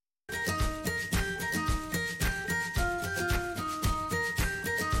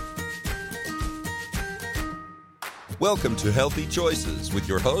Welcome to Healthy Choices with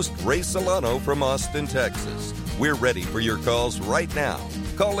your host, Ray Solano from Austin, Texas. We're ready for your calls right now.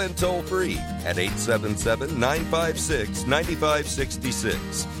 Call in toll-free at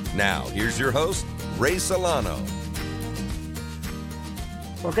 877-956-9566. Now, here's your host, Ray Solano.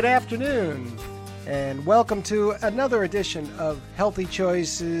 Well, good afternoon, and welcome to another edition of Healthy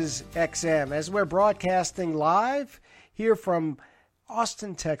Choices XM, as we're broadcasting live here from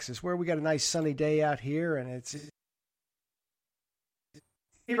Austin, Texas, where we got a nice sunny day out here, and it's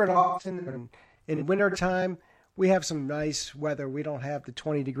here in Austin. In wintertime, we have some nice weather. We don't have the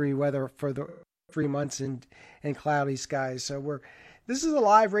 20-degree weather for the 3 months and cloudy skies. So this is a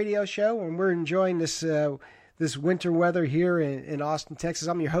live radio show, and we're enjoying this winter weather here in Austin, Texas.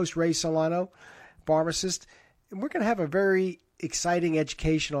 I'm your host, Ray Solano, pharmacist, and we're going to have a very exciting,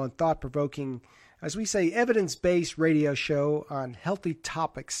 educational, and thought-provoking, as we say, evidence-based radio show on healthy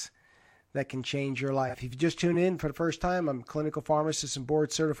topics that can change your life. If you just tune in for the first time, I'm a clinical pharmacist and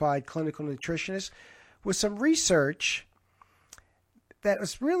board-certified clinical nutritionist with some research that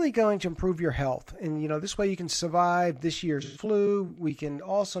is really going to improve your health. And, this way you can survive this year's flu. We can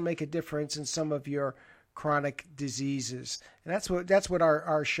also make a difference in some of your chronic diseases. And that's what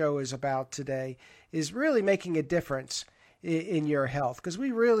our show is about today, is really making a difference in your health. Because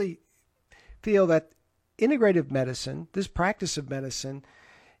we really feel that integrative medicine, this practice of medicine,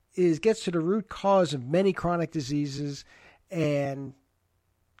 gets to the root cause of many chronic diseases, and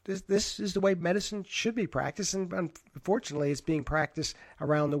this is the way medicine should be practiced, and unfortunately, it's being practiced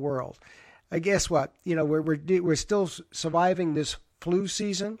around the world. Guess what? We're still surviving this flu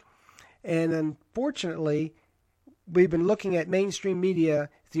season, and unfortunately, we've been looking at mainstream media.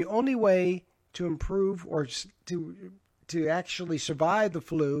 The only way to improve or to actually survive the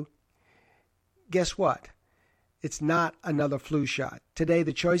flu, guess what? It's not another flu shot. Today,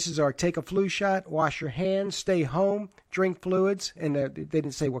 the choices are take a flu shot, wash your hands, stay home, drink fluids, and they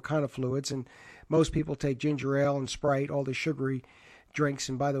didn't say what kind of fluids, and most people take ginger ale and Sprite, all the sugary drinks,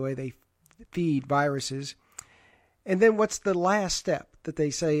 and by the way, they feed viruses. And then what's the last step that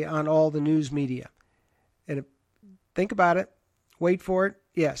they say on all the news media? And think about it. Wait for it.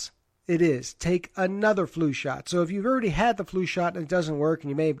 Yes. It is. Take another flu shot. So if you've already had the flu shot and it doesn't work and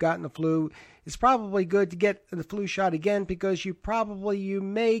you may have gotten the flu, it's probably good to get the flu shot again, because you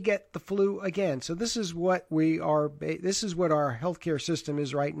may get the flu again. So this is what this is what our healthcare system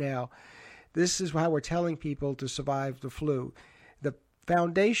is right now. This is how we're telling people to survive the flu. The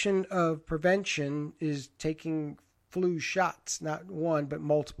foundation of prevention is taking flu shots, not one, but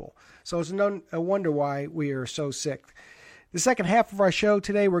multiple. So it's no wonder why we are so sick. The second half of our show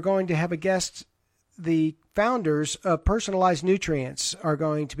today, we're going to have a guest. The founders of Personalized Nutrients are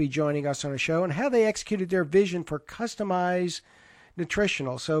going to be joining us on a show, and how they executed their vision for customized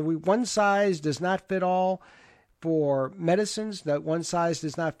nutritional. So one size does not fit all for medicines. That one size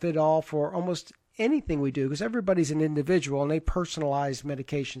does not fit all for almost anything we do, because everybody's an individual and they personalize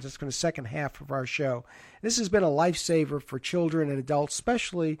medications. That's going to the second half of our show. This has been a lifesaver for children and adults,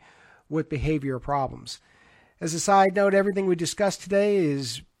 especially with behavioral problems. As a side note, everything we discussed today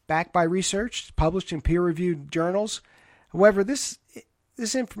is backed by research, published in peer-reviewed journals. However, this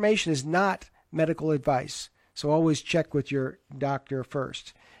information is not medical advice, so always check with your doctor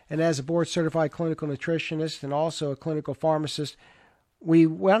first. And as a board-certified clinical nutritionist and also a clinical pharmacist,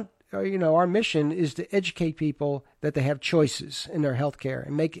 our mission is to educate people that they have choices in their health care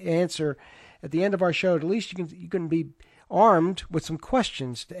and answer at the end of our show. At least you can be armed with some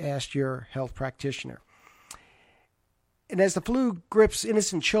questions to ask your health practitioner. And as the flu grips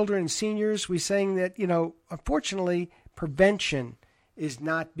innocent children and seniors, we're saying that, unfortunately, prevention is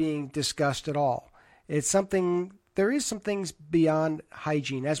not being discussed at all. There is some things beyond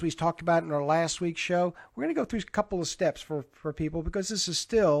hygiene. As we talked about in our last week's show, we're going to go through a couple of steps for people, because this is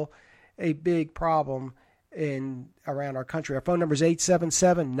still a big problem around our country. Our phone number is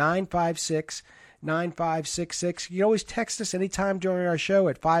 877-956-9566. You can always text us anytime during our show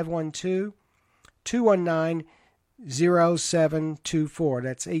at 512-219-0724.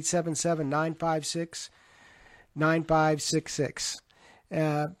 That's 877-956-9566.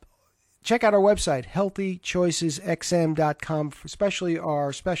 Check out our website, healthychoicesxm.com, especially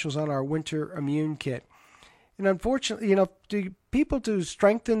our specials on our winter immune kit. And unfortunately, people to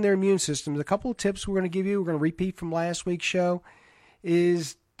strengthen their immune systems, a couple of tips we're going to give you, we're going to repeat from last week's show,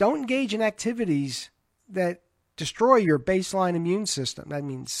 is don't engage in activities that destroy your baseline immune system. That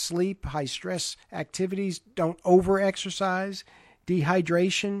means sleep, high-stress activities. Don't over-exercise.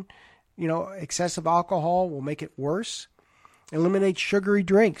 Dehydration, excessive alcohol will make it worse. Eliminate sugary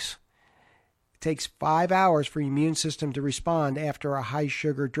drinks. It takes 5 hours for your immune system to respond after a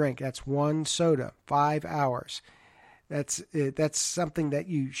high-sugar drink. That's one soda, 5 hours. That's something that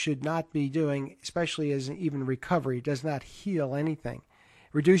you should not be doing, especially as even recovery. It does not heal anything.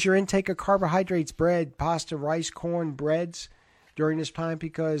 Reduce your intake of carbohydrates, bread, pasta, rice, corn, breads during this time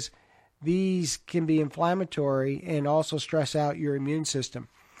because these can be inflammatory and also stress out your immune system.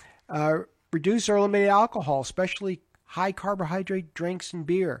 Reduce or eliminate alcohol, especially high carbohydrate drinks and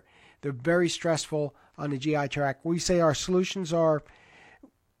beer. They're very stressful on the GI tract. We say our solutions are,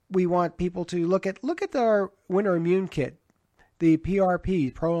 we want people to look at our winter immune kit, the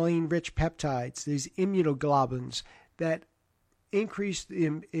PRP, proline-rich peptides, these immunoglobulins that increase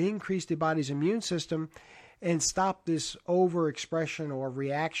the body's immune system and stop this overexpression or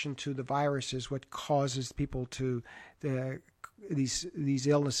reaction to the viruses, what causes people to these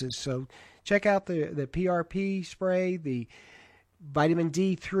illnesses. So check out the PRP spray, the vitamin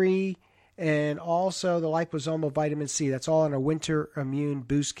D3, and also the liposomal vitamin C. That's all in our winter immune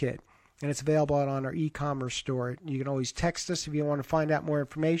boost kit. And it's available on our e-commerce store. You can always text us if you want to find out more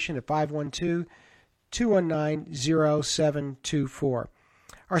information at 512-219-0724.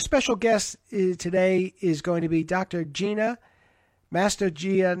 Our special guest today is going to be Dr. Gina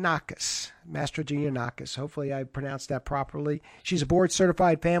Mastrogiannakis. Hopefully I pronounced that properly. She's a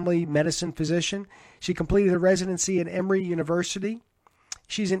board-certified family medicine physician. She completed a residency at Emory University.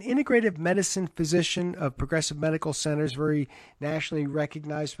 She's an integrative medicine physician of Progressive Medical Centers, very nationally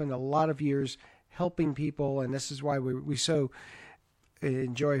recognized, spent a lot of years helping people, and this is why we so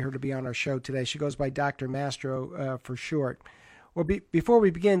enjoy her to be on our show today. She goes by Dr. Mastro for short. Well, before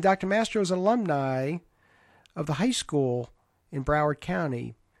we begin, Dr. Mastro is an alumni of the high school in Broward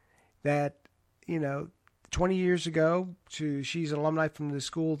County that, 20 years ago, she's an alumni from the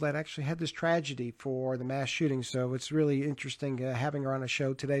school that actually had this tragedy for the mass shooting. So it's really interesting having her on a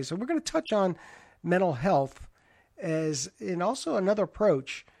show today. So we're going to touch on mental health and also another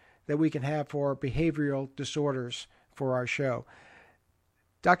approach that we can have for behavioral disorders for our show.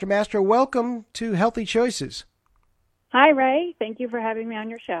 Dr. Mastro, welcome to Healthy Choices. Hi, Ray. Thank you for having me on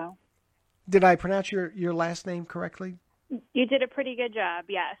your show. Did I pronounce your last name correctly? You did a pretty good job,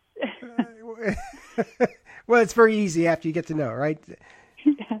 yes. Well, it's very easy after you get to know, right?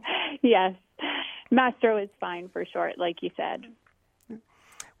 Yes. Mastro is fine for short, like you said.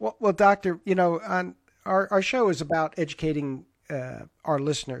 Well, Doctor, on our show is about educating our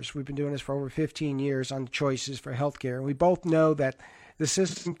listeners. We've been doing this for over 15 years on choices for healthcare. And we both know that the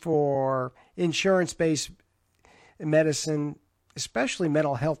system for insurance-based medicine, especially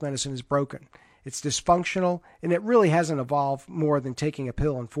mental health medicine, is broken. It's dysfunctional, and it really hasn't evolved more than taking a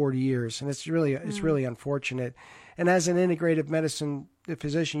pill in 40 years, and it's really unfortunate. And as an integrative medicine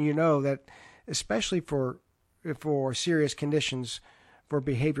physician, you know that especially for serious conditions for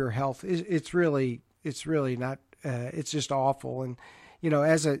behavioral health, it's really not. It's just awful. And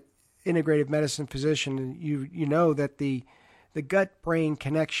as an integrative medicine physician, you know that the gut-brain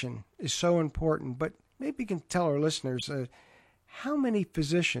connection is so important. But maybe you can tell our listeners how many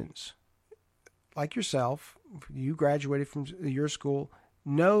physicians like yourself, you graduated from your school,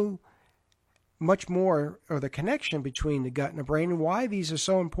 know much more, or the connection between the gut and the brain, and why these are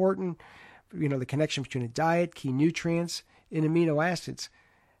so important, the connection between the diet, key nutrients, and amino acids.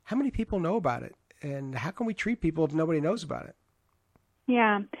 How many people know about it, and how can we treat people if nobody knows about it?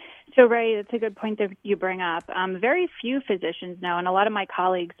 Yeah. So, Ray, that's a good point that you bring up. Very few physicians know, and a lot of my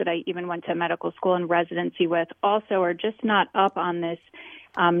colleagues that I even went to medical school and residency with also are just not up on this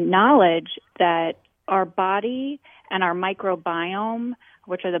knowledge that our body and our microbiome,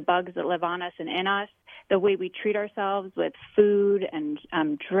 which are the bugs that live on us and in us, the way we treat ourselves with food and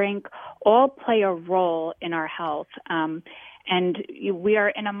drink, all play a role in our health. And we are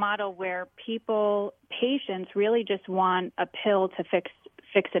in a model where patients really just want a pill to fix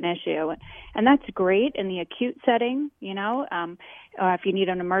an issue. And that's great in the acute setting, if you need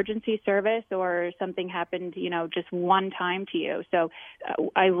an emergency service or something happened, just one time to you. So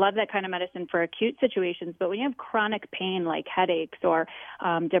I love that kind of medicine for acute situations. But when you have chronic pain like headaches or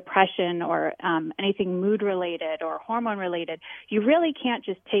depression or anything mood-related or hormone-related, you really can't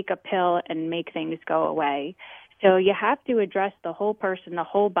just take a pill and make things go away. So you have to address the whole person, the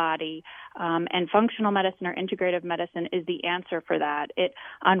whole body, and functional medicine or integrative medicine is the answer for that. It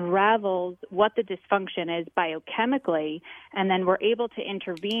unravels what the dysfunction is biochemically, and then we're able to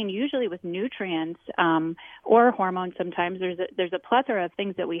intervene, usually with nutrients or hormones sometimes. There's a plethora of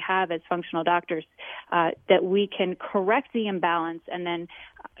things that we have as functional doctors that we can correct the imbalance and then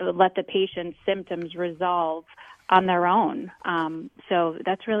let the patient's symptoms resolve on their own. So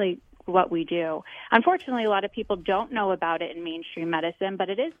that's really what we do. Unfortunately, a lot of people don't know about it in mainstream medicine, but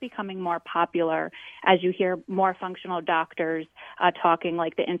it is becoming more popular as you hear more functional doctors talking,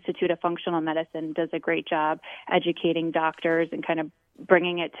 like the Institute of Functional Medicine does a great job educating doctors and kind of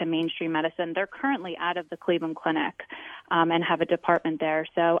bringing it to mainstream medicine. They're currently out of the Cleveland Clinic and have a department there.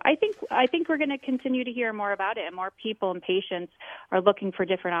 So I think we're going to continue to hear more about it, and more people and patients are looking for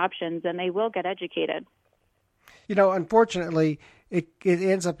different options, and they will get educated. Unfortunately, it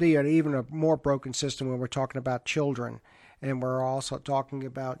ends up being even a more broken system when we're talking about children, and we're also talking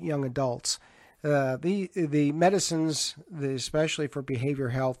about young adults. The medicines, especially for behavior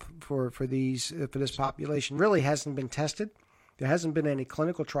health for this population, really hasn't been tested. There hasn't been any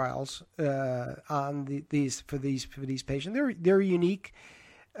clinical trials on these patients. They're unique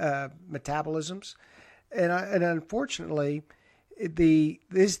metabolisms, and unfortunately,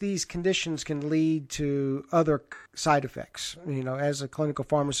 these conditions can lead to other side effects. As a clinical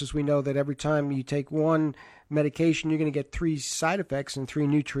pharmacist, we know that every time you take one medication, you're going to get 3 side effects and 3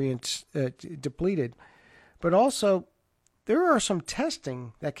 nutrients depleted. But also, there are some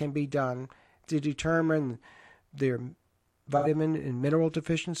testing that can be done to determine their vitamin and mineral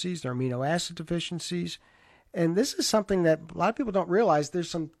deficiencies, their amino acid deficiencies. And this is something that a lot of people don't realize. There's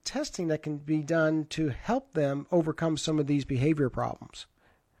some testing that can be done to help them overcome some of these behavior problems.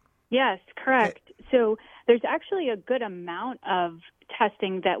 Yes, correct. So there's actually a good amount of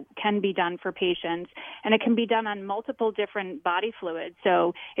testing that can be done for patients, and it can be done on multiple different body fluids.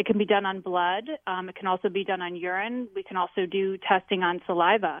 So it can be done on blood. It can also be done on urine. We can also do testing on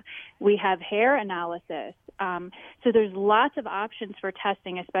saliva. We have hair analysis. So there's lots of options for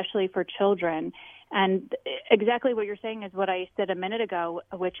testing, especially for children. And exactly what you're saying is what I said a minute ago,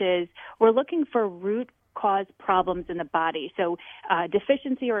 which is we're looking for root cause problems in the body. So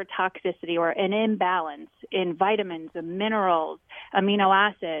deficiency or toxicity or an imbalance in vitamins and minerals, amino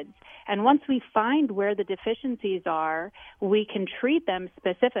acids. And once we find where the deficiencies are, we can treat them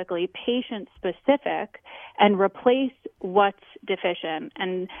specifically, patient-specific, and replace what's deficient.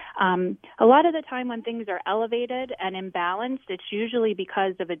 And a lot of the time when things are elevated and imbalanced, it's usually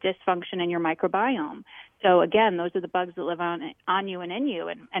because of a dysfunction in your microbiome. So again, those are the bugs that live on you and in you,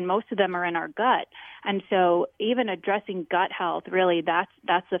 and most of them are in our gut. And so even addressing gut health, really, that's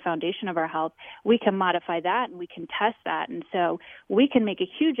the foundation of our health. We can modify that, and we can test that. And so we can make a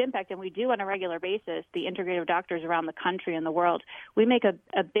huge impact, and we do on a regular basis, the integrative doctors around the country and the world. We make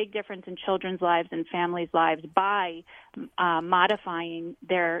a big difference in children's lives and families' lives by modifying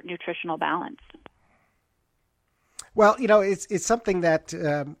their nutritional balance. Well, it's something that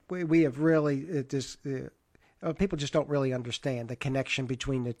we have really people just don't really understand the connection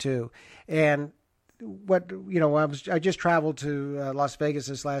between the two. And I just traveled to Las Vegas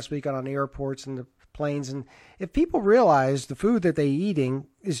this last week on the airports and the planes, and if people realize the food that they're eating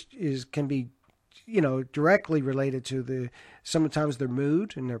can be directly related to sometimes their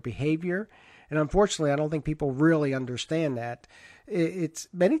mood and their behavior. And unfortunately, I don't think people really understand that. It's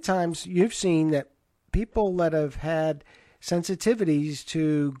many times you've seen that people that have had sensitivities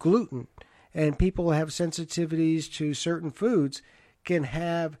to gluten and people have sensitivities to certain foods can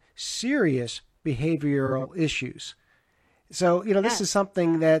have serious behavioral issues. So, this is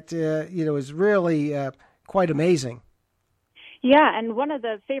something that, is really quite amazing. Yeah, and one of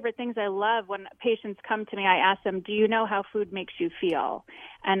the favorite things I love when patients come to me, I ask them, do you know how food makes you feel?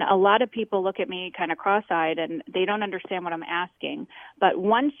 And a lot of people look at me kind of cross-eyed and they don't understand what I'm asking. But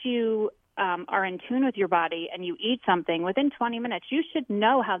once you are in tune with your body and you eat something, within 20 minutes, you should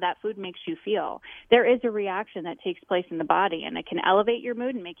know how that food makes you feel. There is a reaction that takes place in the body, and it can elevate your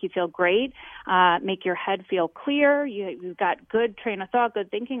mood and make you feel great, make your head feel clear. You've got good train of thought,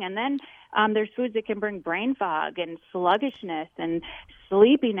 good thinking, and then there's foods that can bring brain fog and sluggishness and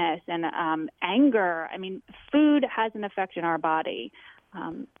sleepiness and anger. I mean, food has an effect in our body.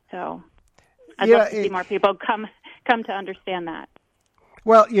 So I'd love to see more people come to understand that.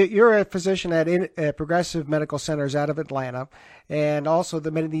 Well, you're a physician at Progressive Medical Centers out of Atlanta, and also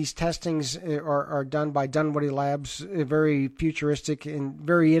many of these testings are done by Dunwoody Labs, a very futuristic and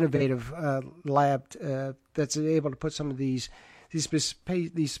very innovative lab that's able to put some of these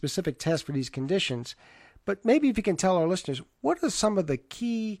specific tests for these conditions. But maybe if you can tell our listeners, what are some of the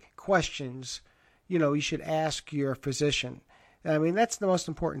key questions you should ask your physician? I mean, that's the most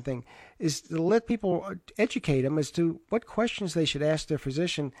important thing, is to let people educate them as to what questions they should ask their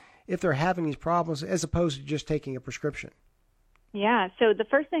physician if they're having these problems, as opposed to just taking a prescription. Yeah, so the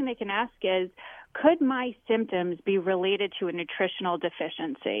first thing they can ask is, could my symptoms be related to a nutritional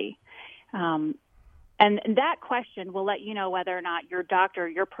deficiency? And that question will let you know whether or not your doctor,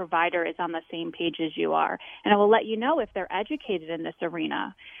 your provider is on the same page as you are. And it will let you know if they're educated in this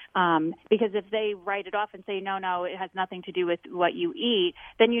arena. Because if they write it off and say, no, it has nothing to do with what you eat,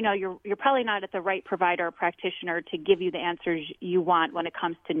 then you're probably not at the right provider or practitioner to give you the answers you want when it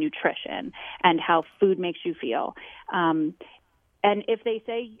comes to nutrition and how food makes you feel. And if they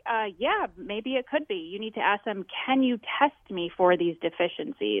say, yeah, maybe it could be, you need to ask them, can you test me for these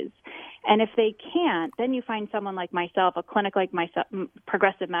deficiencies? And if they can't, then you find someone like myself, a clinic like myself,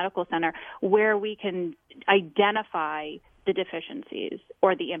 Progressive Medical Center, where we can identify the deficiencies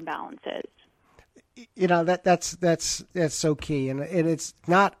or the imbalances. That's so key, and it's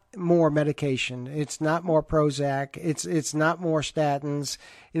not more medication. It's not more Prozac. It's not more statins.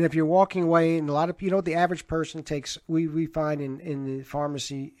 And if you're walking away, and a lot of the average person takes, we find in the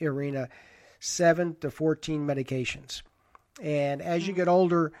pharmacy arena, 7 to 14 medications. And as you get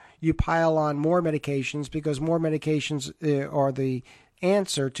older, you pile on more medications because more medications are the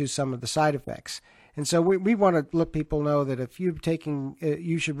answer to some of the side effects. And so we want to let people know that if you're taking,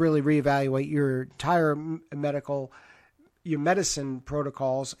 you should really reevaluate your entire your medicine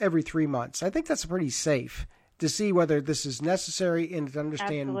protocols every 3 months. I think that's pretty safe to see whether this is necessary and to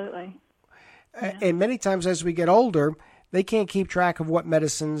understand. Absolutely. Yeah. And many times as we get older, they can't keep track of what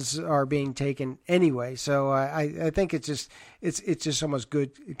medicines are being taken anyway. So I think it's just almost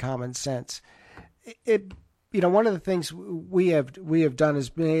good common sense. One of the things we have done is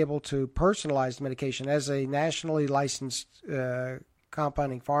been able to personalize medication. As a nationally licensed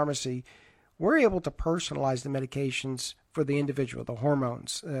compounding pharmacy, we're able to personalize the medications for the individual, the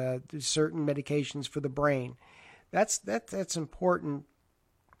hormones, certain medications for the brain. That's important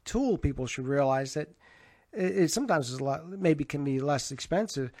tool. People should realize that it sometimes is maybe can be less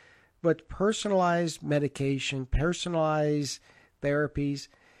expensive, but personalized medication, personalized therapies.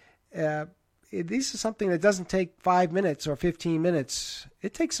 This is something that doesn't take 5 minutes or 15 minutes.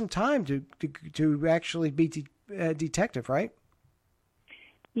 It takes some time to actually be detective, right?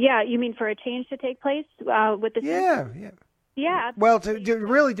 Yeah, you mean for a change to take place with the Yeah. Yeah. Well, to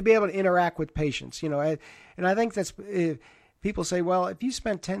really be able to interact with patients, and I think that's people say, well, if you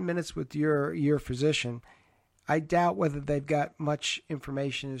spend 10 minutes with your physician, I doubt whether they've got much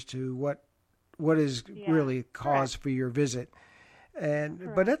information as to what is really cause for your visit.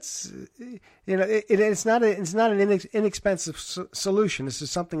 But it's it's not an inexpensive solution. This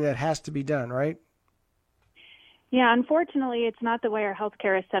is something that has to be done, right? Yeah, unfortunately, it's not the way our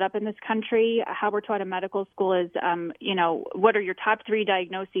healthcare is set up in this country. How we're taught in medical school is, what are your top 3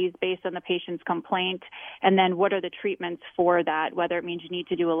 diagnoses based on the patient's complaint, and then what are the treatments for that, whether it means you need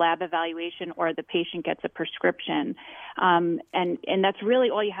to do a lab evaluation or the patient gets a prescription. And that's really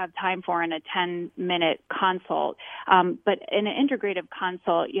all you have time for in a 10-minute consult. But in an integrative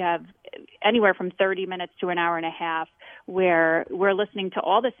consult, you have anywhere from 30 minutes to an hour and a half where we're listening to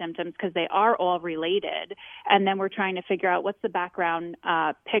all the symptoms because they are all related, and then we're trying to figure out what's the background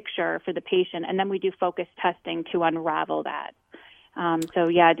picture for the patient, and then we do focus testing to unravel that.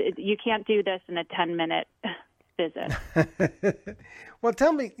 You can't do this in a 10-minute visit. Well,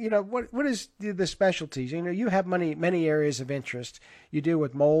 tell me, what is the specialties? You have many areas of interest. You deal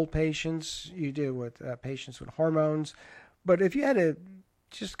with mold patients, you deal with patients with hormones, but if you had to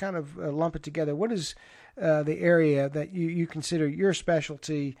just kind of lump it together, what is the area that you consider your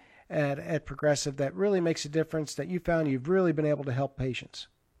specialty at Progressive that really makes a difference, that you found you've really been able to help patients?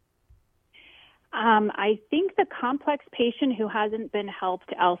 I think the complex patient who hasn't been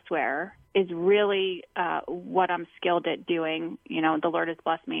helped elsewhere is really what I'm skilled at doing. The Lord has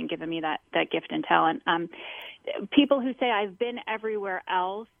blessed me and given me that gift and talent. People who say I've been everywhere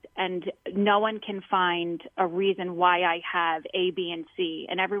else and no one can find a reason why I have A, B, and C,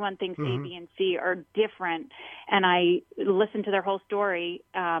 and everyone thinks A, B, and C are different, and I listen to their whole story,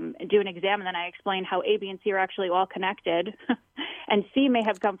 do an exam, and then I explain how A, B, and C are actually all connected, and C may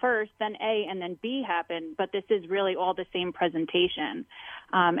have come first, then A, and then B happened, but this is really all the same presentation.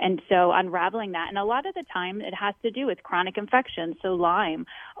 And so unraveling that, and a lot of the time it has to do with chronic infections, so Lyme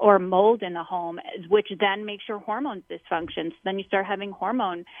or mold in the home, which then makes your hormones dysfunction. So then you start having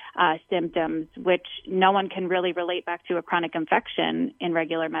hormone symptoms, which no one can really relate back to a chronic infection in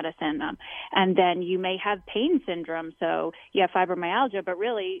regular medicine. And then you may have pain syndrome. So you have fibromyalgia, but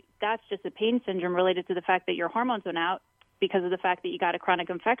really that's just a pain syndrome related to the fact that your hormones went out because of the fact that you got a chronic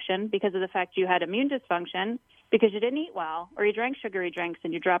infection, because of the fact you had immune dysfunction, because you didn't eat well, or you drank sugary drinks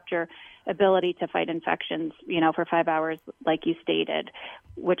and you dropped your ability to fight infections, for 5 hours, like you stated,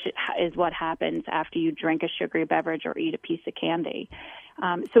 which is what happens after you drink a sugary beverage or eat a piece of candy.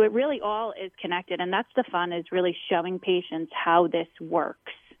 So it really all is connected, and that's the fun, is really showing patients how this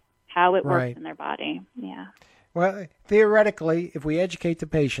works, how it works in their body. Yeah. Well, theoretically, if we educate the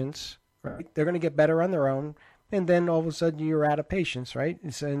patients, right, they're going to get better on their own. and then all of a sudden you're out of patients, right?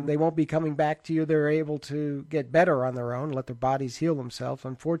 And they won't be coming back to you. They're able to get better on their own, let their bodies heal themselves.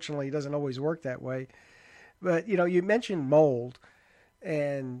 Unfortunately, it doesn't always work that way. But, you mentioned mold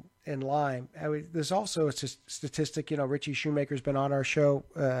and Lyme. There's also a statistic, Richie Shoemaker's been on our show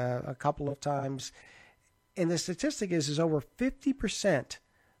a couple of times. And the statistic is over 50%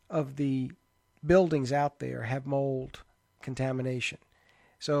 of the buildings out there have mold contamination.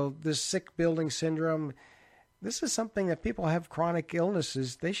 So this sick building syndrome, this is something that people have chronic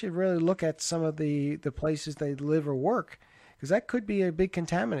illnesses. They should really look at some of the places they live or work, because that could be a big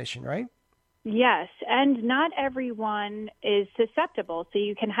contamination, right? Yes, and not everyone is susceptible. So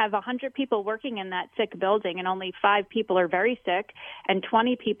you can have 100 people working in that sick building and only 5 people are very sick, and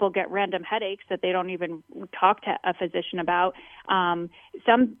 20 people get random headaches that they don't even talk to a physician about.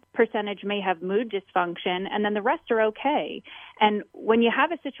 Some percentage may have mood dysfunction, and then the rest are okay. And when you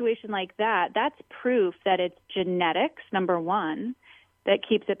have a situation like that, that's proof that it's genetics, number one, that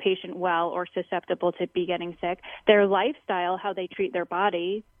keeps a patient well or susceptible to be getting sick, their lifestyle, how they treat their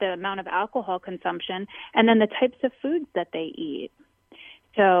body, the amount of alcohol consumption, and then the types of foods that they eat.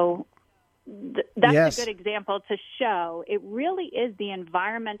 So that's a good example to show it really is the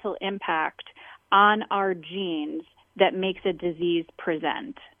environmental impact on our genes that makes a disease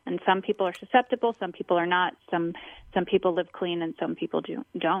present. And some people are susceptible, some people are not. Some people live clean and some people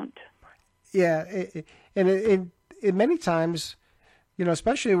don't. Yeah, and many times,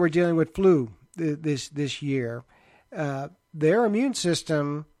 especially we're dealing with flu this year, their immune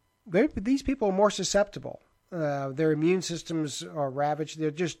system, these people are more susceptible. Their immune systems are ravaged.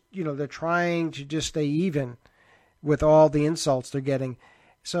 They're just, they're trying to just stay even with all the insults they're getting.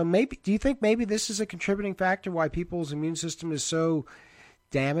 So do you think maybe this is a contributing factor why people's immune system is so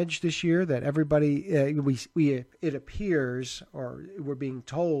damaged this year, that everybody, it appears, or we're being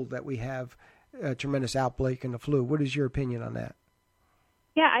told that we have a tremendous outbreak in the flu? What is your opinion on that?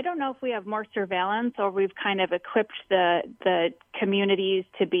 Yeah, I don't know if we have more surveillance or we've kind of equipped the communities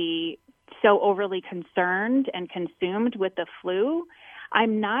to be so overly concerned and consumed with the flu.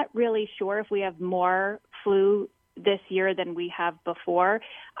 I'm not really sure if we have more flu this year than we have before.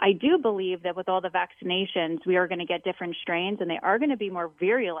 I do believe that with all the vaccinations, we are going to get different strains, and they are going to be more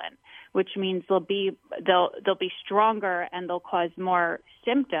virulent, which means they'll be stronger and they'll cause more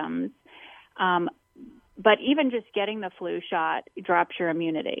symptoms. But even just getting the flu shot drops your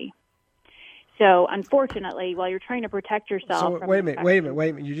immunity. So unfortunately, while you're trying to protect yourself, so wait a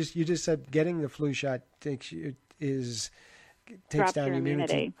minute. You just said getting the flu shot takes down your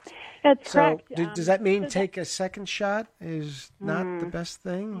immunity. That's correct. Does that mean take a second shot is not the best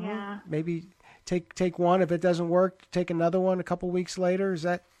thing? Yeah. Maybe take one. If it doesn't work, take another one a couple weeks later. Is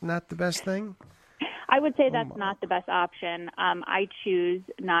that not the best thing? I would say that's not the best option. I choose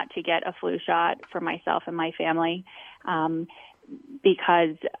not to get a flu shot for myself and my family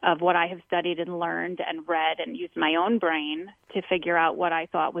because of what I have studied and learned and read and used my own brain to figure out what I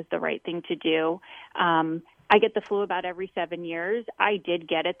thought was the right thing to do. I get the flu about every 7 years. I did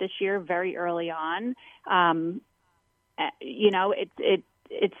get it this year very early on.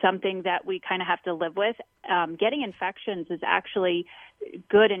 It's something that we kind of have to live with. Getting infections is actually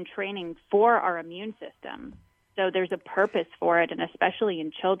good in training for our immune system. So there's a purpose for it, and especially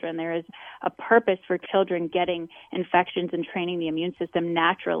in children, there is a purpose for children getting infections and training the immune system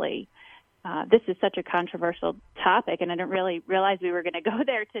naturally. This is such a controversial topic, and I didn't really realize we were going to go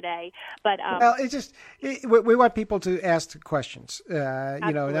there today. But well, we want people to ask questions.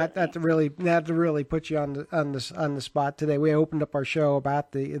 Not to really put you on the spot today. We opened up our show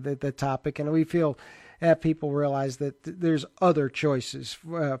about the topic, and we feel that people realize that there's other choices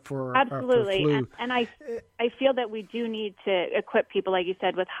for absolutely. For flu. And I feel that we do need to equip people, like you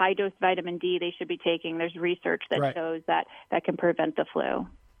said, with high dose vitamin D. They should be taking. There's research that shows that can prevent the flu.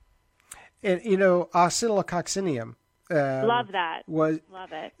 And, oscillococcinum. Love that. Love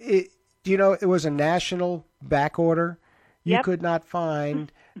it. It was a national back order. You could not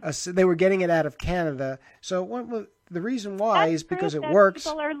find, they were getting it out of Canada. So the reason why is because it works.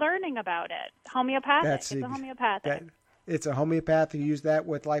 People are learning about it. Homeopathic. It's a homeopathic. It's a homeopathic. You use that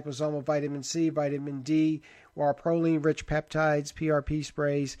with liposomal vitamin C, vitamin D, or proline-rich peptides, PRP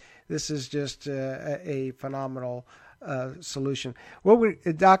sprays. This is just a phenomenal solution. Well,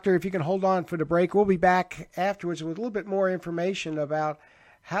 Doctor, if you can hold on for the break, we'll be back afterwards with a little bit more information about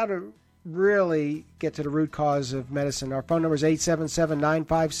how to really get to the root cause of medicine. Our phone number is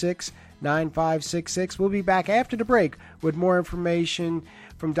 877-956-9566. We'll be back after the break with more information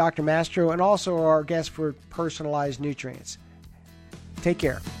from Dr. Mastro and also our guest for personalized nutrients. Take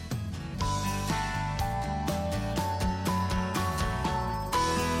care.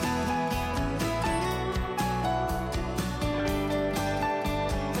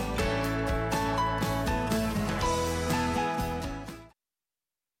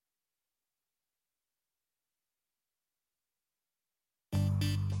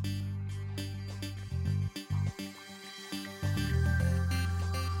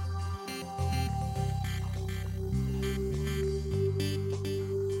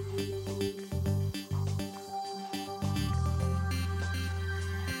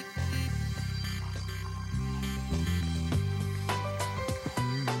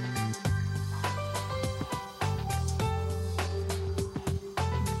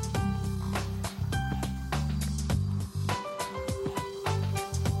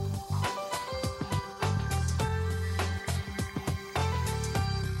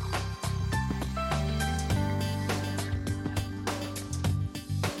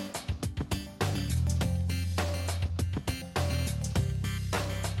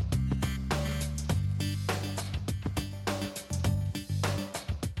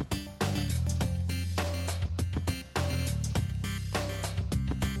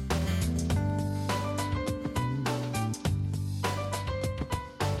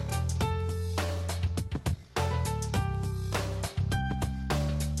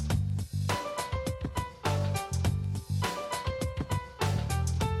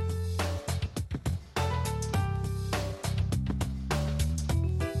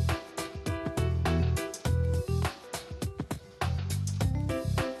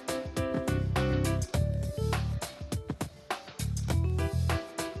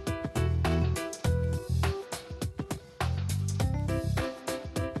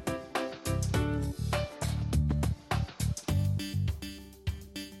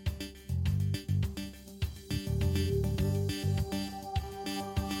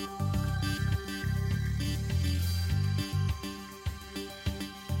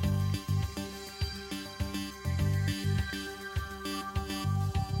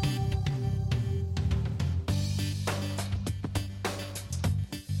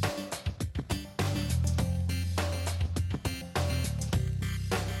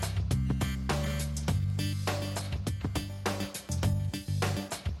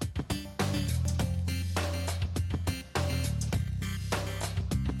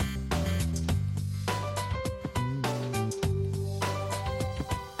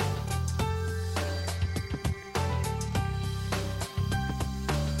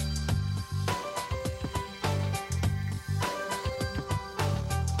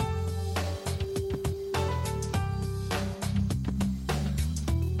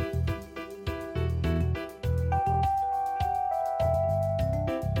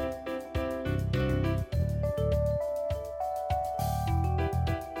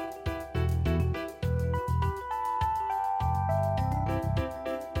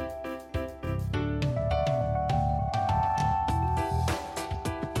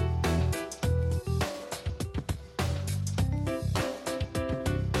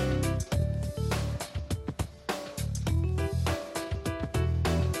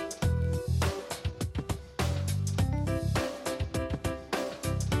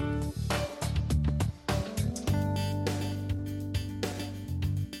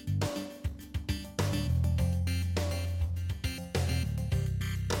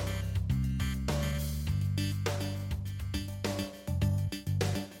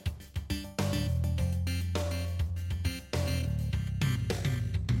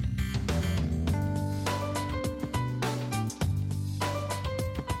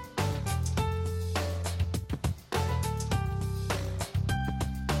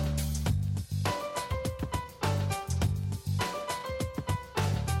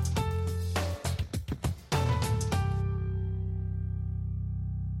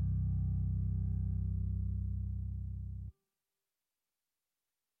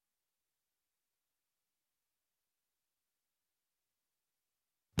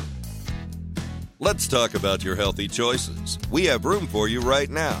 Let's talk about your healthy choices. We have room for you right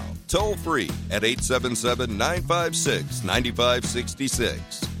now. Toll free at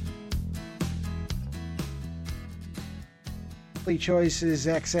 877-956-9566. Choices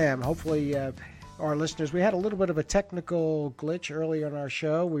XM. Hopefully, our listeners, we had a little bit of a technical glitch earlier in our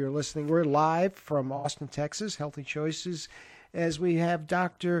show. We're live from Austin, Texas, Healthy Choices, as we have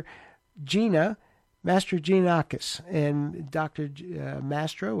Dr. Gina Mastrogiannakis. And Dr.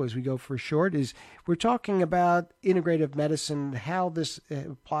 Mastro, as we go for short, we're talking about integrative medicine, how this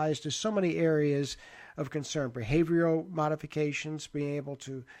applies to so many areas of concern. Behavioral modifications, being able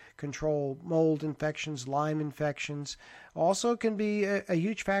to control mold infections, Lyme infections, also can be a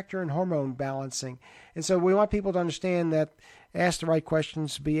huge factor in hormone balancing. And so we want people to understand that, ask the right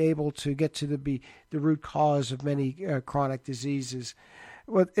questions, be able to get to the root cause of many chronic diseases.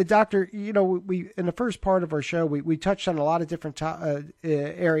 Well, Doctor, we in the first part of our show, we touched on a lot of different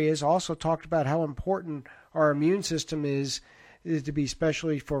areas, also talked about how important our immune system is to be,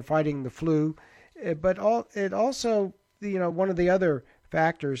 especially for fighting the flu. But it also, one of the other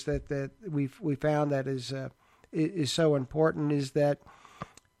factors that we found that is so important is that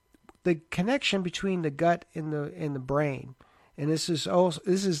the connection between the gut and the brain. And this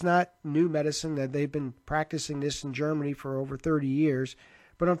is not new medicine, that they've been practicing this in Germany for over 30 years.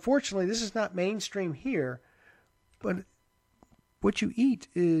 But unfortunately, this is not mainstream here. But what you eat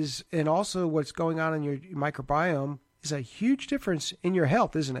and also what's going on in your microbiome is a huge difference in your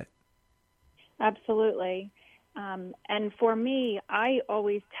health, isn't it? Absolutely. And for me, I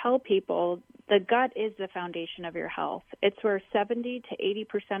always tell people the gut is the foundation of your health. It's where 70 to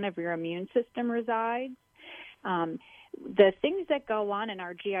 80% of your immune system resides. The things that go on in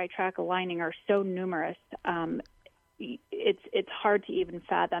our GI tract lining are so numerous. It's hard to even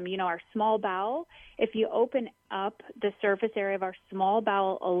fathom. Our small bowel, if you open up the surface area of our small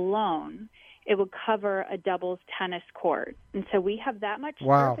bowel alone, it would cover a doubles tennis court. And so we have that much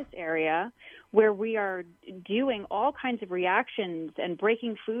surface area where we are doing all kinds of reactions and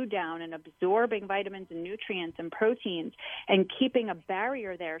breaking food down and absorbing vitamins and nutrients and proteins and keeping a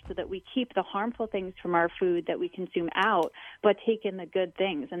barrier there so that we keep the harmful things from our food that we consume out, but take in the good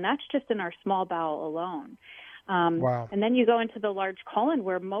things. And that's just in our small bowel alone. And then you go into the large colon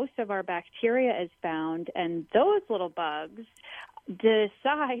where most of our bacteria is found, and those little bugs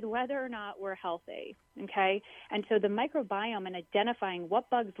decide whether or not we're healthy, okay? And so the microbiome and identifying what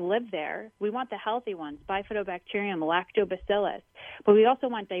bugs live there, we want the healthy ones, Bifidobacterium, Lactobacillus, but we also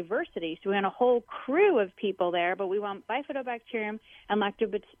want diversity. So we want a whole crew of people there, but we want Bifidobacterium and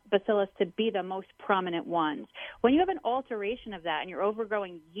Lactobacillus to be the most prominent ones. When you have an alteration of that and you're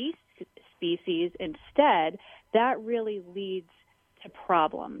overgrowing yeast species instead, that really leads to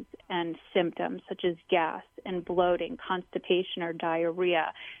problems and symptoms such as gas and bloating, constipation or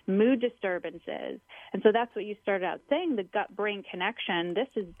diarrhea, mood disturbances. And so that's what you started out saying, the gut-brain connection. This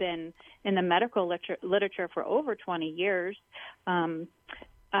has been in the medical literature for over 20 years.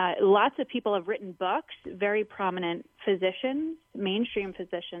 Lots of people have written books. Very prominent physicians, mainstream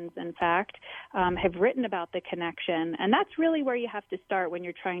physicians, in fact, have written about the connection. And that's really where you have to start when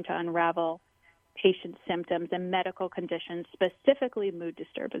you're trying to unravel patient symptoms and medical conditions, specifically mood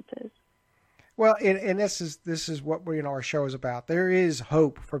disturbances. Well, and this is what our show is about. There is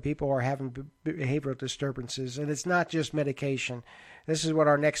hope for people who are having behavioral disturbances, and it's not just medication. This is what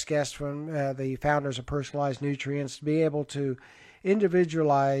our next guest from the founders of Personalized Nutrients, to be able to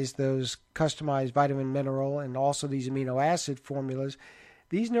individualize those customized vitamin, mineral, and also these amino acid formulas.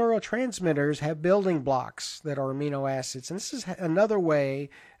 These neurotransmitters have building blocks that are amino acids, and this is another way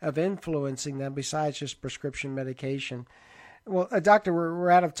of influencing them besides just prescription medication. Well, Doctor,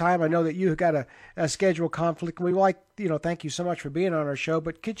 we're out of time. I know that you've got a schedule conflict. We thank you so much for being on our show,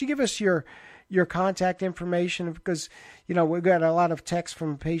 but could you give us your contact information? Because, we've got a lot of texts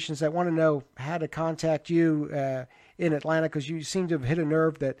from patients that want to know how to contact you in Atlanta, because you seem to have hit a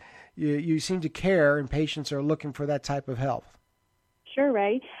nerve that you seem to care, and patients are looking for that type of help. Sure,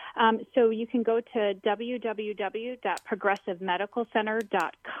 Ray. So you can go to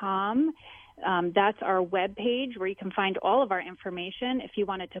www.progressivemedicalcenter.com. That's our webpage where you can find all of our information. If you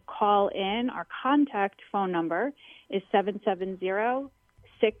wanted to call in, our contact phone number is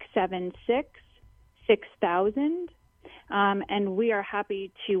 770-676-6000. And we are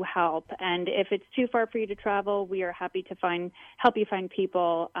happy to help. And if it's too far for you to travel, we are happy to help you find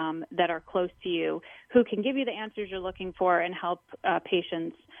people that are close to you who can give you the answers you're looking for and help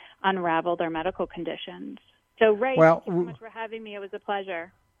patients unravel their medical conditions. So, Ray, thank you so much for having me. It was a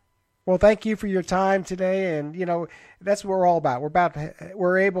pleasure. Well, thank you for your time today, and that's what we're all about.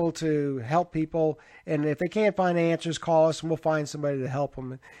 We're able to help people, and if they can't find answers, call us, and we'll find somebody to help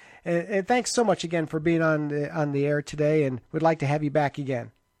them. And thanks so much again for being on the air today, and we'd like to have you back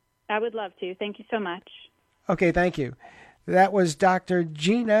again. I would love to. Thank you so much. Okay, thank you. That was Dr.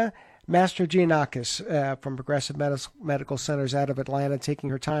 Gina Mastrogiannakis from Progressive Medical Centers out of Atlanta,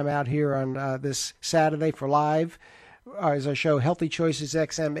 taking her time out here on this Saturday for live. As our show, Healthy Choices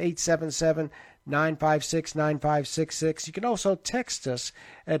XM, 877-956-9566. You can also text us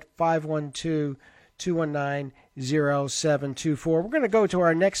at 512-219-0724. We're going to go to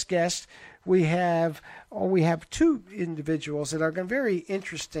our next guest. We have two individuals that are very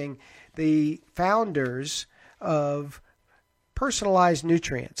interesting. The founders of Personalized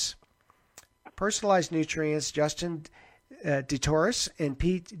Nutrients. Personalized Nutrients, Justin DeTorres and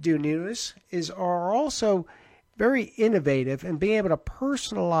Pete Dunius, are also very innovative in being able to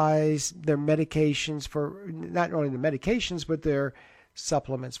personalize their medications for not only the medications, but their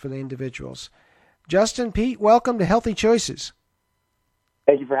supplements for the individuals. Justin, Pete, welcome to Healthy Choices.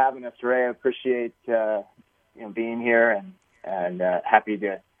 Thank you for having us, Ray. I appreciate being here and happy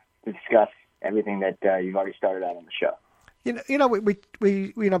to discuss everything that you've already started out on the show. We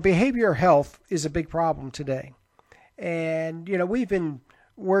behavioral health is a big problem today, and we've been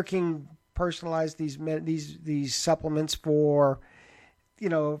working personalize these supplements for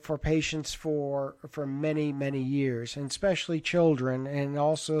patients for many years, and especially children and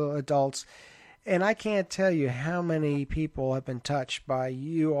also adults. And I can't tell you how many people have been touched by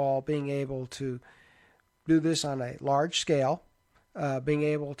you all being able to do this on a large scale, being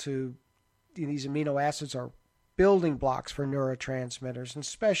able to, these amino acids are building blocks for neurotransmitters, and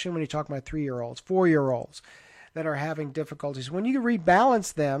especially when you talk about 3-year-olds, 4-year-olds that are having difficulties. When you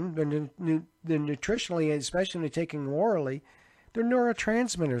rebalance them, they're nutritionally, especially when you're taking them orally, their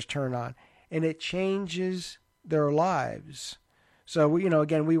neurotransmitters turn on, and it changes their lives. So,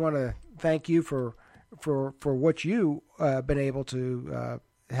 again, we want to thank you for what you been able to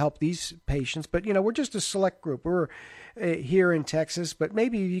help these patients. But, we're just a select group. We're here in Texas, but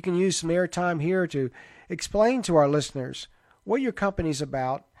maybe you can use some airtime here to explain to our listeners what your company's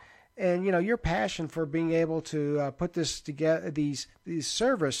about and, your passion for being able to put this together, these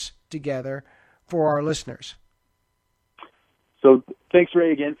service together for our listeners. So thanks,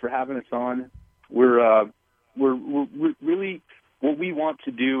 Ray, again for having us on. We're really, what we want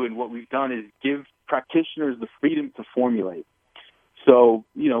to do and what we've done is give practitioners the freedom to formulate. So,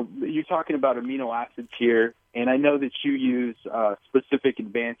 you're talking about amino acids here, and I know that you use specific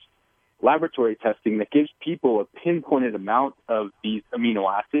advanced laboratory testing that gives people a pinpointed amount of these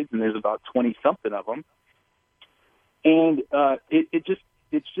amino acids, and there's about 20-something of them. And it's just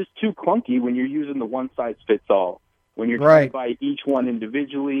too clunky when you're using the one-size-fits-all. When you're trying to buy each one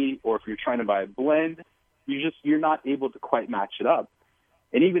individually, or if you're trying to buy a blend, you're not able to quite match it up.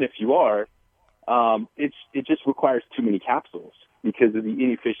 And even if you are, it just requires too many capsules because of the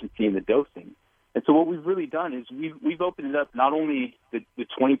inefficiency in the dosing. And so what we've really done is we've opened it up, not only the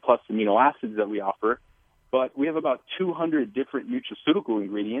 20-plus amino acids that we offer, but we have about 200 different nutraceutical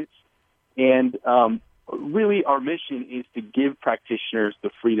ingredients. And really our mission is to give practitioners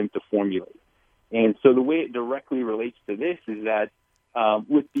the freedom to formulate. And so the way it directly relates to this is that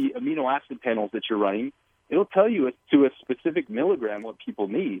with the amino acid panels that you're running, it'll tell you to a specific milligram what people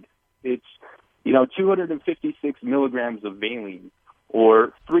need. It's, 256 milligrams of valine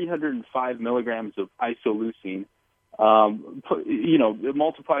or 305 milligrams of isoleucine.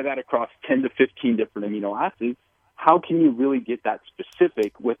 Multiply that across 10 to 15 different amino acids. How can you really get that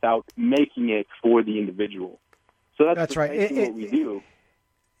specific without making it for the individual? So that's right. What we do.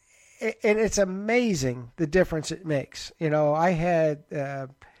 And it's amazing the difference it makes. I had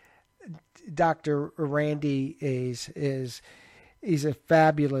Dr. Randy he's a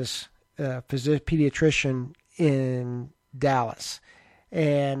fabulous pediatrician in Dallas.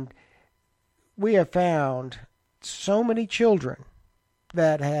 And we have found so many children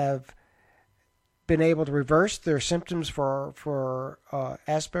that have been able to reverse their symptoms for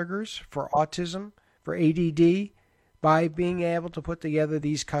Asperger's, for autism, for ADD, by being able to put together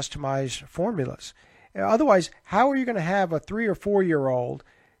these customized formulas. Otherwise, how are you going to have a 3 or 4-year-old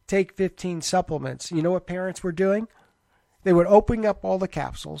take 15 supplements? You know what parents were doing? They would open up all the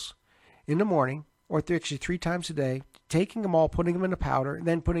capsules in the morning, or actually 3 times a day, taking them all, putting them in a powder, and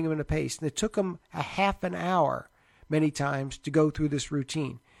then putting them in a paste. And it took them a half an hour many times to go through this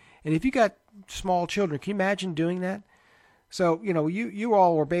routine. And if you got small children, can you imagine doing that? So, you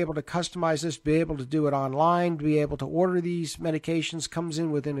all will be able to customize this, be able to do it online, be able to order these medications, comes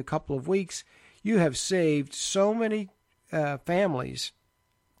in within a couple of weeks. You have saved so many families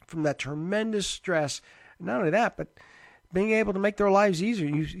from that tremendous stress. Not only that, but being able to make their lives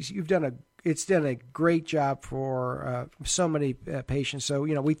easier. It's done a great job for so many patients. So,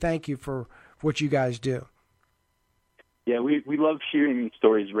 we thank you for what you guys do. Yeah, we love hearing these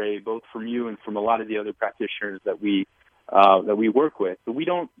stories, Ray, both from you and from a lot of the other practitioners that we work with. So we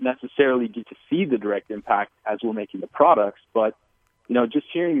don't necessarily get to see the direct impact as we're making the products, but just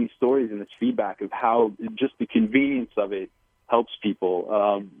hearing these stories and this feedback of how just the convenience of it helps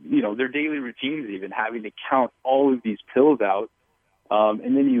people. Their daily routines, even having to count all of these pills out,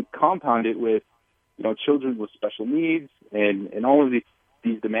 and then you compound it with children with special needs and all of these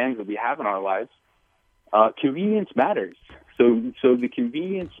demands that we have in our lives. Convenience matters. So the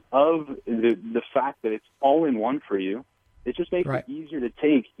convenience of the fact that it's all in one for you, it just makes it easier to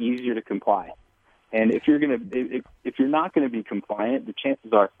take, easier to comply. And if you're not going to be compliant, the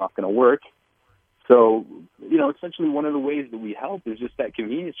chances are it's not going to work. So, essentially one of the ways that we help is just that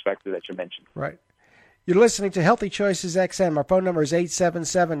convenience factor that you mentioned. Right. You're listening to Healthy Choices XM. Our phone number is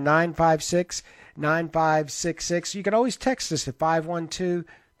 877-956-9566. You can always text us at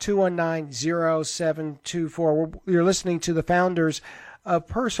 512-219-0724. You're listening to the founders of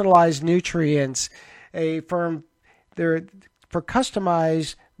Personalized Nutrients, a firm for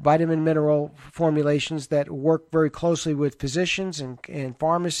customized vitamin mineral formulations that work very closely with physicians and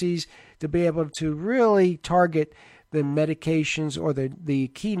pharmacies to be able to really target the medications or the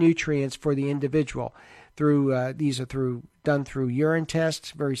key nutrients for the individual. These are done through urine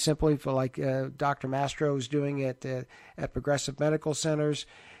tests, very simply, for like Dr. Mastro is doing at Progressive Medical Centers,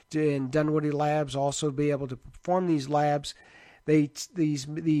 and Dunwoody Labs also be able to perform these labs.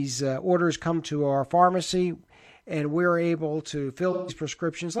 These orders come to our pharmacy, and we're able to fill these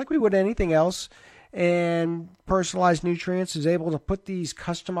prescriptions like we would anything else. And Personalized Nutrients is able to put these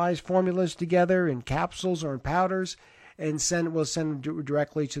customized formulas together in capsules or in powders and we'll send them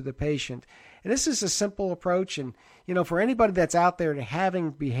directly to the patient. And this is a simple approach. And, for anybody that's out there and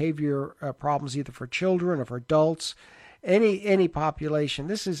having behavior problems, either for children or for adults, any population,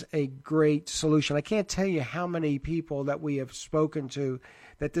 this is a great solution. I can't tell you how many people that we have spoken to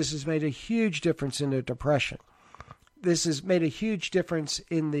that this has made a huge difference in their depression. This has made a huge difference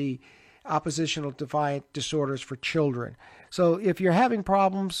in the oppositional defiant disorders for children. So if you're having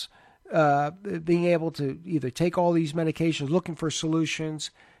problems being able to either take all these medications, looking for solutions,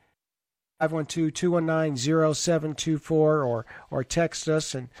 512-219-0724 or text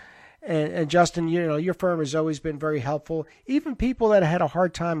us. And Justin, your firm has always been very helpful, even people that had a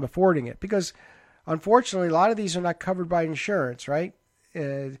hard time affording it, because unfortunately a lot of these are not covered by insurance, right?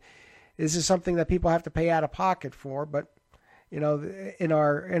 This is something that people have to pay out of pocket for, but in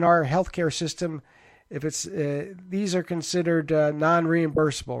our healthcare system, if it's these are considered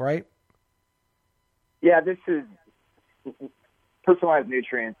non-reimbursable, right? Yeah, this is Personalized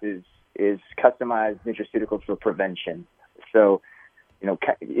Nutrients is customized nutraceuticals for prevention. So,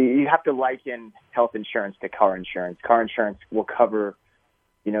 you have to liken health insurance to car insurance. Car insurance will cover,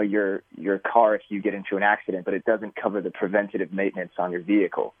 your car if you get into an accident, but it doesn't cover the preventative maintenance on your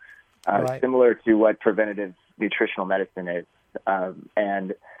vehicle. Similar to what preventative nutritional medicine is.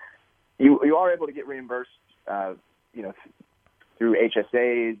 And you are able to get reimbursed, through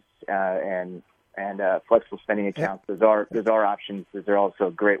HSAs and flexible spending accounts. Those are options. Those are also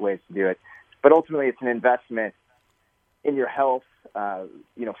great ways to do it. But ultimately, it's an investment in your health,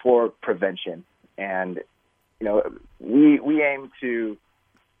 for prevention. And we aim to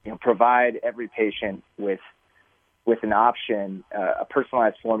provide every patient with an option, a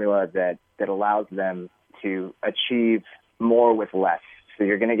personalized formula that allows them to achieve more with less. So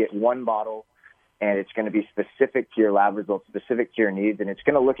you're going to get one bottle, and it's going to be specific to your lab results, specific to your needs, and it's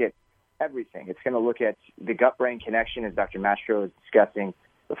going to look at everything. It's going to look at the gut-brain connection, as Dr. Mastro was discussing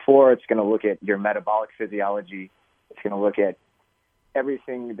before. It's going to look at your metabolic physiology. It's going to look at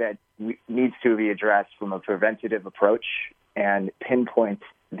everything that needs to be addressed from a preventative approach and pinpoint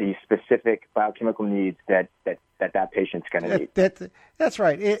the specific biochemical needs that patient's going to need. That's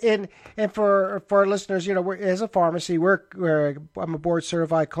right. And for our listeners, we're, as a pharmacy, I'm a board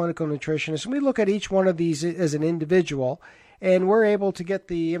certified clinical nutritionist, and we look at each one of these as an individual, and we're able to get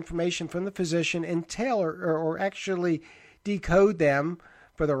the information from the physician and tailor or actually decode them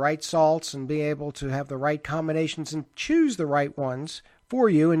for the right salts and be able to have the right combinations and choose the right ones for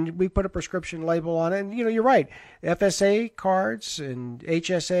you. And we put a prescription label on it. And, you're right. FSA cards and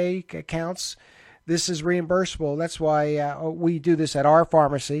HSA accounts, this is reimbursable. That's why we do this at our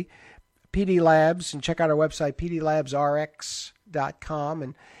pharmacy, PD Labs, and check out our website, pdlabsrx.com.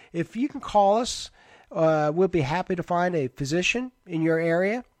 And if you can call us, we'll be happy to find a physician in your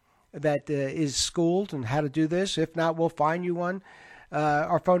area that is schooled in how to do this. If not, we'll find you one.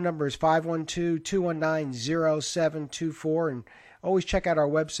 Our phone number is 512-219-0724, and always check out our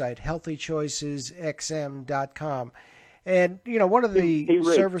website, healthychoicesxm.com. And, one of the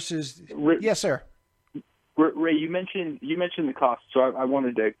services... Yes, sir. Ray, you mentioned the cost, so I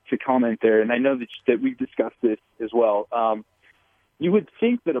wanted to comment there, and I know that we've discussed this as well. You would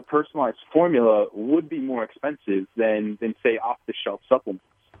think that a personalized formula would be more expensive than say off-the-shelf supplements,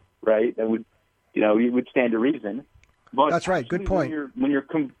 right? That would, it would stand to reason. But that's right. Good point. When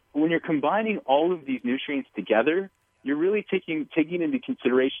you're combining all of these nutrients together, you're really taking into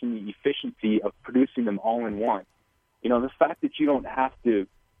consideration the efficiency of producing them all in one. The fact that you don't have to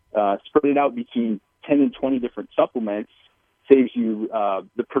spread it out between 10 and 20 different supplements saves you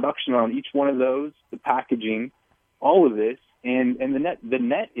the production on each one of those, the packaging, all of this, and the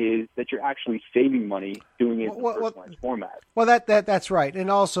net is that you're actually saving money doing it in personalized format. Well, that's right, and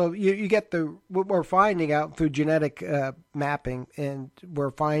also you get what we're finding out through genetic mapping, and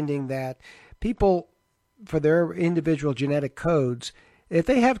we're finding that people, for their individual genetic codes, if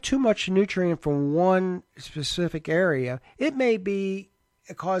they have too much nutrient from one specific area, it may be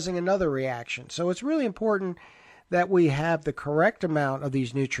causing another reaction. So it's really important that we have the correct amount of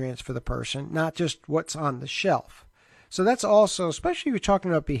these nutrients for the person, not just what's on the shelf. So that's also, especially if you're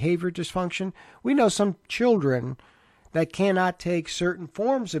talking about behavior dysfunction, we know some children that cannot take certain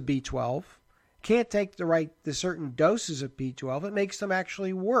forms of B12, can't take the certain doses of B12. It makes them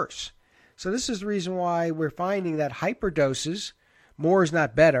actually worse. So this is the reason why we're finding that hyperdoses, more is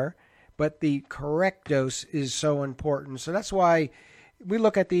not better, but the correct dose is so important. So that's why we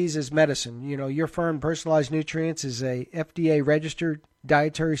look at these as medicine. Your firm, Personalized Nutrients, is a FDA-registered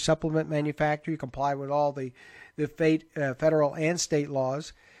dietary supplement manufacturer. You comply with all the federal and state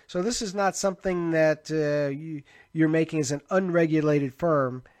laws. So this is not something that you're making as an unregulated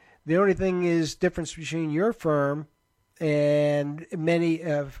firm. The only thing is difference between your firm and many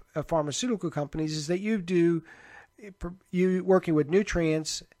pharmaceutical companies is that you working with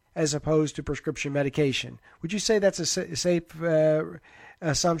nutrients as opposed to prescription medication. Would you say that's a safe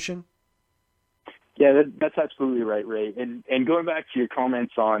assumption? Yeah, that's absolutely right, Ray. And going back to your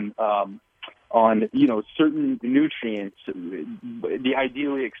comments on certain nutrients,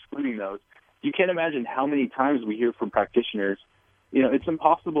 ideally excluding those, you can't imagine how many times we hear from practitioners, it's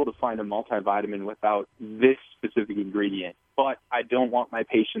impossible to find a multivitamin without this specific ingredient, but I don't want my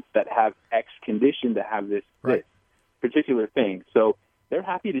patients that have X condition to have this particular thing. So they're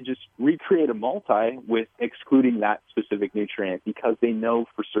happy to just recreate a multi with excluding that specific nutrient because they know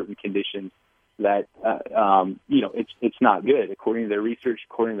for certain conditions that, it's not good according to their research,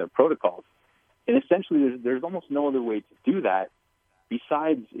 according to their protocols. And essentially, there's almost no other way to do that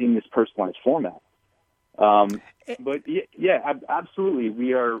besides in this personalized format. But yeah, absolutely,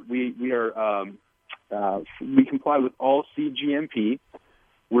 we comply with all CGMP.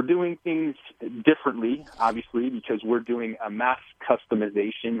 We're doing things differently, obviously, because we're doing a mass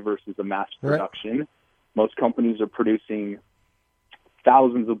customization versus a mass production. Right. Most companies are producing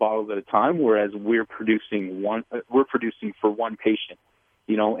thousands of bottles at a time, whereas we're producing for one patient.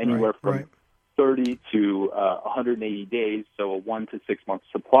 Anywhere from 30 to 180 days, so a 1 to 6 month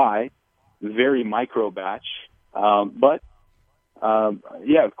supply, very micro batch. But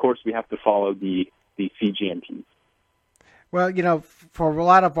of course, we have to follow the CGMPs. Well, for a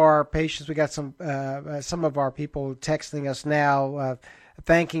lot of our patients, we got some of our people texting us now,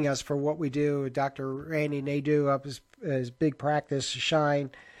 thanking us for what we do. Dr. Randy Nadeau up his big practice,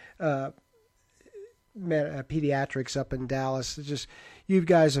 Shine Pediatrics up in Dallas. It's just, you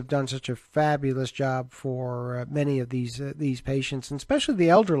guys have done such a fabulous job for many of these patients, and especially the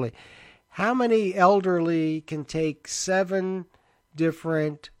elderly. How many elderly can take 7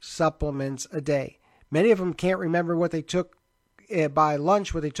 different supplements a day? Many of them can't remember what they took by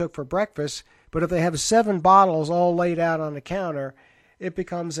lunch, what they took for breakfast, but if they have 7 bottles all laid out on the counter, it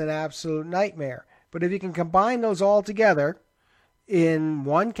becomes an absolute nightmare. But if you can combine those all together in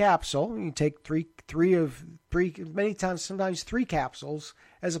one capsule, you take three, many times, sometimes 3 capsules,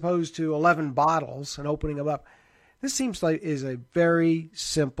 as opposed to 11 bottles and opening them up. This seems like is a very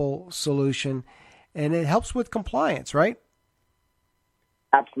simple solution, and it helps with compliance, right?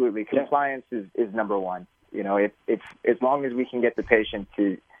 Absolutely. Compliance is number one. It's as long as we can get the patient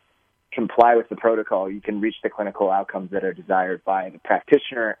to comply with the protocol, you can reach the clinical outcomes that are desired by the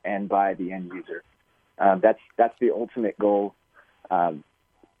practitioner and by the end user. That's the ultimate goal. And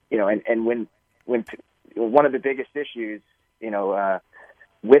when one of the biggest issues,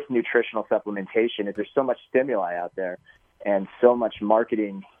 with nutritional supplementation is there's so much stimuli out there and so much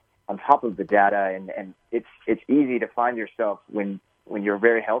marketing on top of the data, and it's easy to find yourself when you're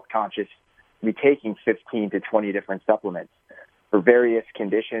very health conscious, be taking 15 to 20 different supplements. various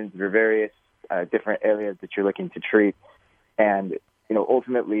conditions, for various different areas that you're looking to treat. And,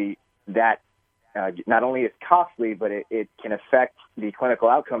 ultimately that not only is costly, but it can affect the clinical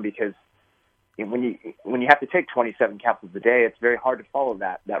outcome, because when you have to take 27 capsules a day, it's very hard to follow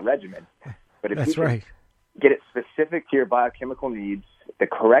that regimen. But if That's you right. get it specific to your biochemical needs, the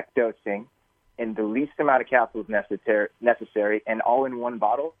correct dosing, and the least amount of capsules necessary, and all in one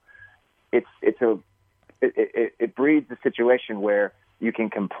bottle, it breeds a situation where you can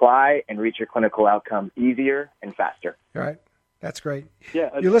comply and reach your clinical outcome easier and faster. All right. That's great.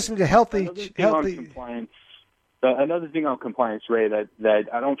 Yeah, you're listening to Healthy. Another thing on compliance, Ray, that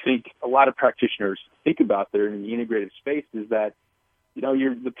I don't think a lot of practitioners think about there in the integrative space is that,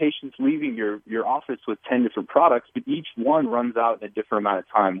 the patient's leaving your office with 10 different products, but each one runs out in a different amount of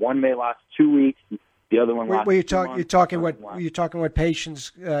time. One may last 2 weeks, the other one lasts 2 months. You're talking what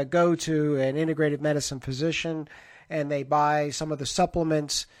patients go to an integrative medicine physician, and they buy some of the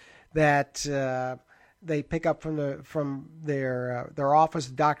supplements that they pick up from their office,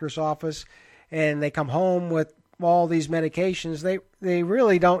 the doctor's office, and they come home with all these medications. They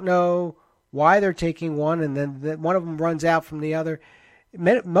really don't know why they're taking one, and then one of them runs out from the other.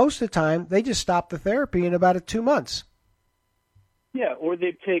 Most of the time, they just stop the therapy in about 2 months. Yeah, or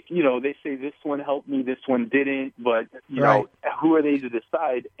they take, they say this one helped me, this one didn't, but, who are they to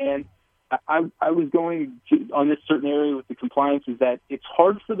decide? And I was going on this certain area with the compliance is that it's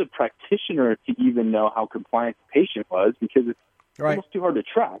hard for the practitioner to even know how compliant the patient was, because it's almost too hard to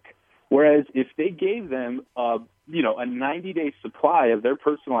track. Whereas if they gave them, a 90-day supply of their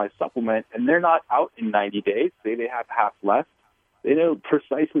personalized supplement, and they're not out in 90 days, say they have half left, they know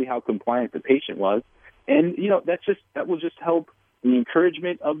precisely how compliant the patient was. And, that will just help the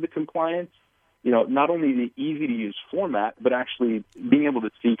encouragement of the compliance, not only the easy-to-use format, but actually being able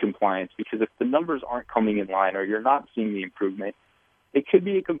to see compliance. Because if the numbers aren't coming in line or you're not seeing the improvement, it could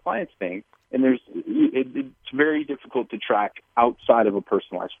be a compliance thing. And it's very difficult to track outside of a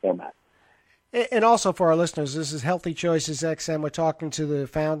personalized format. And also for our listeners, this is Healthy Choices XM. We're talking to the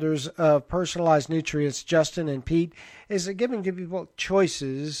founders of Personalized Nutrients, Justin and Pete. Is giving people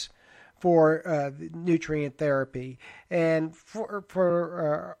choices for nutrient therapy, and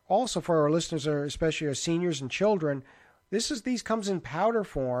for also for our listeners, especially our seniors and children. These comes in powder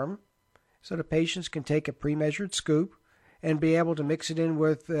form, so the patients can take a pre-measured scoop and be able to mix it in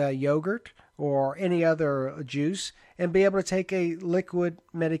with yogurt or any other juice, and be able to take a liquid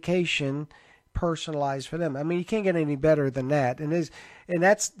medication personalized for them. I mean, you can't get any better than that. And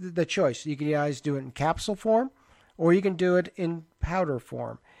that's the choice. You can guys do it in capsule form, or you can do it in powder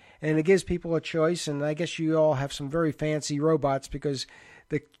form. And it gives people a choice. And I guess you all have some very fancy robots, because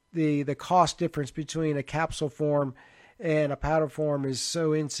the cost difference between a capsule form and a powder form is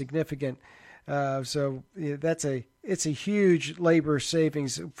so insignificant. So it's a huge labor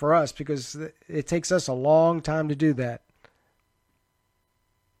savings for us, because it takes us a long time to do that.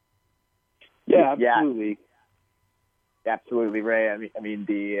 Yeah, absolutely. Yeah. Absolutely, Ray. I mean,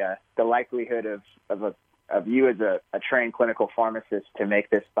 the likelihood of you as a trained clinical pharmacist to make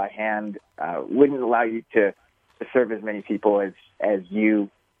this by hand wouldn't allow you to serve as many people as you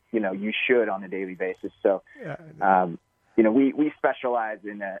should on a daily basis. So, we specialize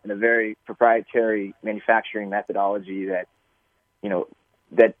in a very proprietary manufacturing methodology that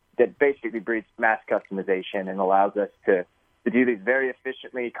basically breeds mass customization and allows us to do these very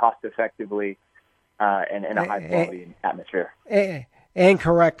efficiently, cost effectively, and in a high quality atmosphere. And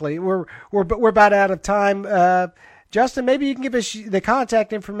correctly. We're about out of time. Justin, maybe you can give us the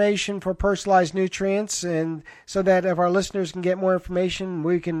contact information for Personalized Nutrients, and so that if our listeners can get more information,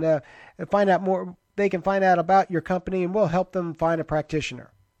 we can find out more. They can find out about your company, and we'll help them find a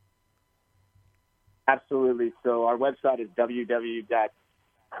practitioner. Absolutely. So our website is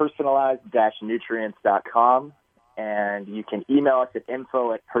www.personalized-nutrients.com, and you can email us at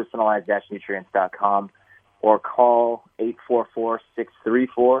info@personalized-nutrients.com, or call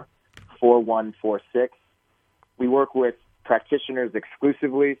 844-634-4146. We work with practitioners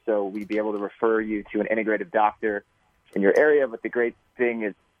exclusively, so we'd be able to refer you to an integrative doctor in your area. But the great thing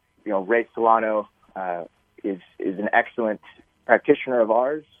is, Ray Solano is an excellent practitioner of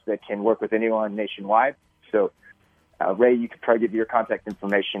ours that can work with anyone nationwide. So, Ray, you could probably give your contact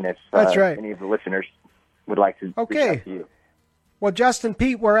information if any of the listeners would like to reach out to you. Well, Justin,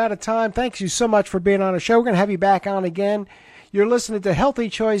 Pete, we're out of time. Thanks you so much for being on the show. We're going to have you back on again. You're listening to Healthy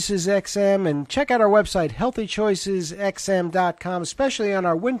Choices XM, and check out our website, healthychoicesxm.com, especially on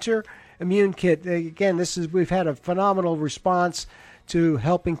our winter immune kit. Again, we've had a phenomenal response to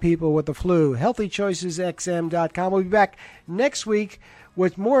helping people with the flu. healthychoicesxm.com. We'll be back next week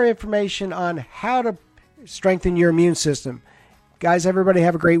with more information on how to strengthen your immune system. Guys, everybody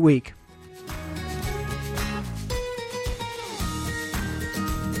have a great week.